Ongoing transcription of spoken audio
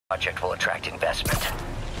Project will attract investment.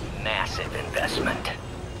 Massive investment.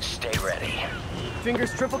 Stay ready.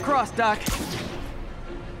 Fingers triple crossed, Doc.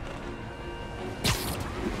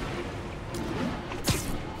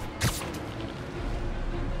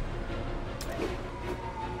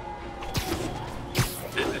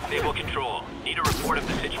 This is Naval Control. Need a report of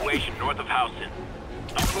the situation north of Houston.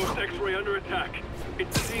 Outpost X-ray under attack.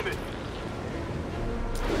 It's the Demon.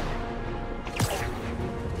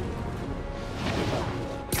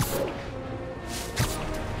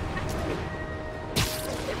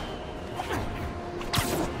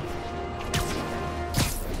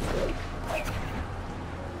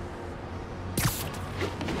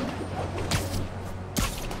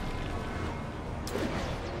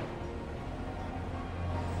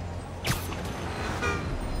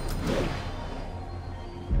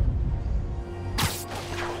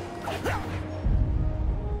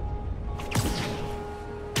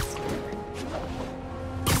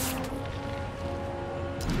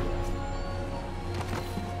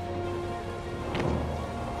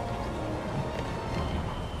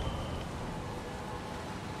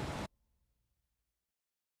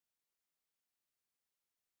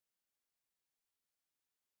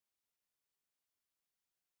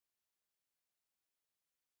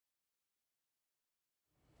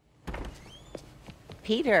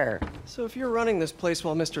 Peter. So if you're running this place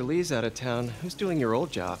while Mr. Lee's out of town, who's doing your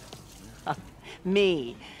old job?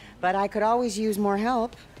 Me. But I could always use more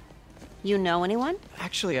help. You know anyone?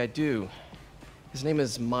 Actually, I do. His name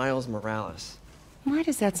is Miles Morales. Why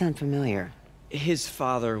does that sound familiar? His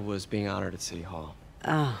father was being honored at City Hall.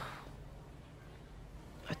 Oh.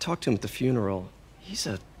 I talked to him at the funeral. He's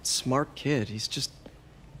a smart kid. He's just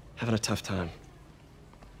having a tough time.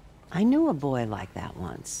 I knew a boy like that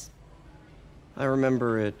once. I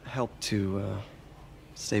remember it helped to,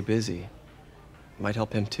 stay busy. Might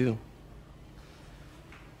help him, too.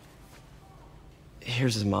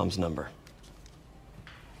 Here's his mom's number.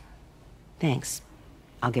 Thanks.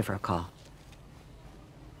 I'll give her a call.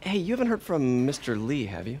 Hey, you haven't heard from Mr. Lee,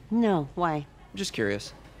 have you? No, why? I'm just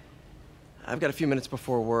curious. I've got a few minutes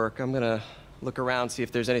before work. I'm gonna look around, see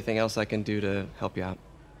if there's anything else I can do to help you out.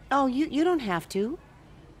 Oh, you don't have to.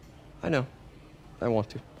 I know. I want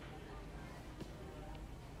to.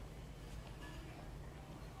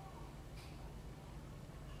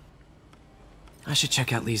 I should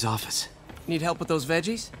check out Lee's office. Need help with those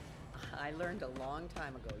veggies? I learned a long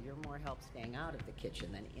time ago you're more help staying out of the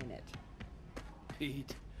kitchen than in it.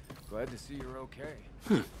 Pete, glad to see you're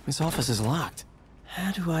okay. His office is locked.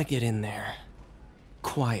 How do I get in there?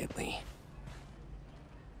 Quietly.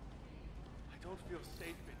 I don't feel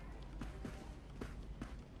safe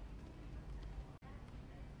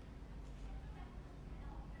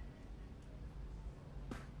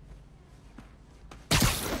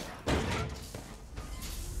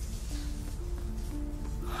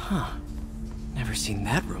Huh. Never seen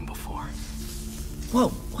that room before. Whoa,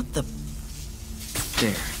 what the...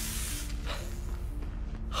 There.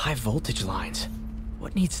 High voltage lines.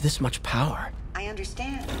 What needs this much power? I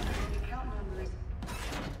understand. The account number is...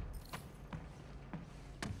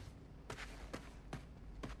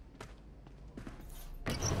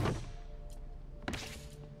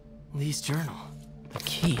 Lee's journal. A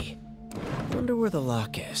key. Wonder where the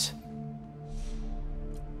lock is.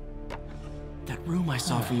 That room I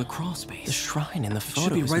saw from the crawl space. The shrine in the photo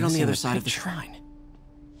should be right on the other side of the shrine.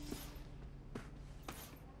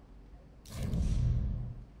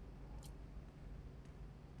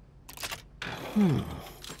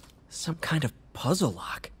 Some kind of puzzle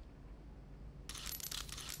lock.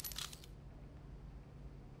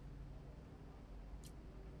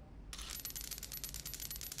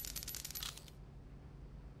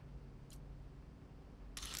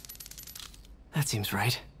 That seems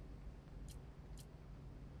right.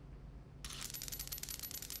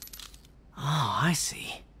 Oh, I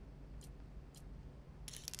see.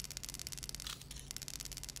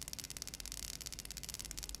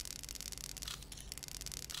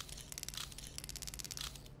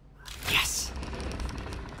 Yes!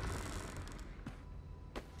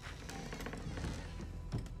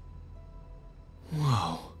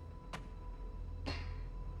 Whoa.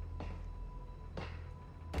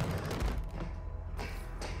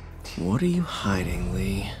 What are you hiding,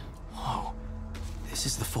 Lee? Whoa. This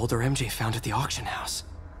is the folder MJ found at the auction house.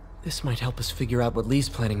 This might help us figure out what Lee's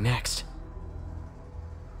planning next.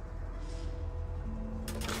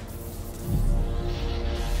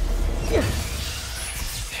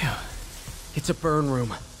 Phew. It's a burn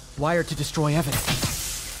room, wired to destroy evidence.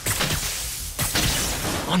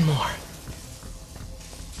 One more.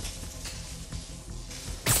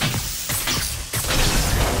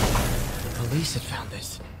 The police had found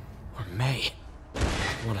this. Or May.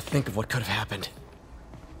 I want to think of what could have happened.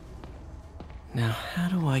 Now, how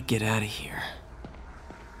do I get out of here?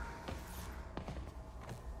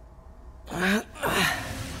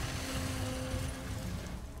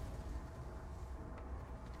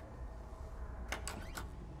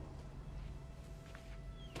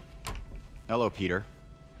 Hello, Peter.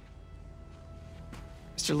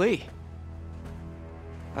 Mr. Lee.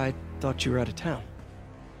 I thought you were out of town.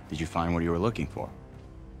 Did you find what you were looking for?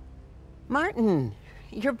 Martin,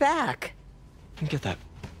 you're back. Get that.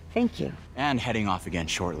 Thank you. And heading off again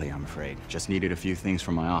shortly, I'm afraid. Just needed a few things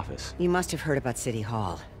from my office. You must have heard about City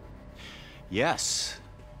Hall. Yes.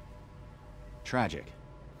 Tragic.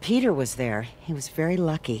 Peter was there. He was very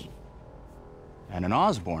lucky. And an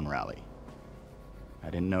Osborn rally. I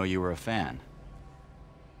didn't know you were a fan.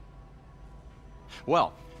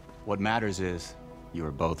 Well, what matters is you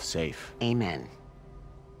are both safe. Amen.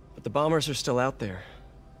 But the bombers are still out there.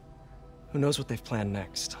 Who knows what they've planned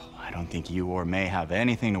next? I don't think you or May have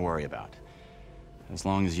anything to worry about. As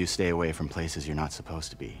long as you stay away from places you're not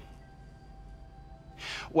supposed to be.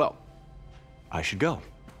 Well, I should go.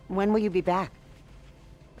 When will you be back?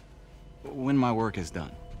 When my work is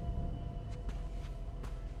done.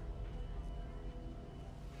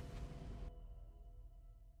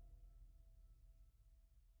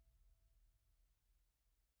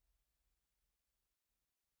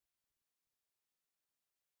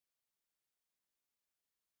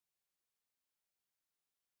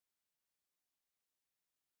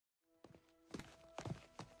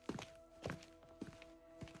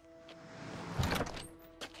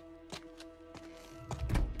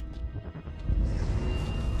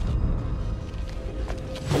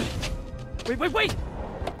 Wait!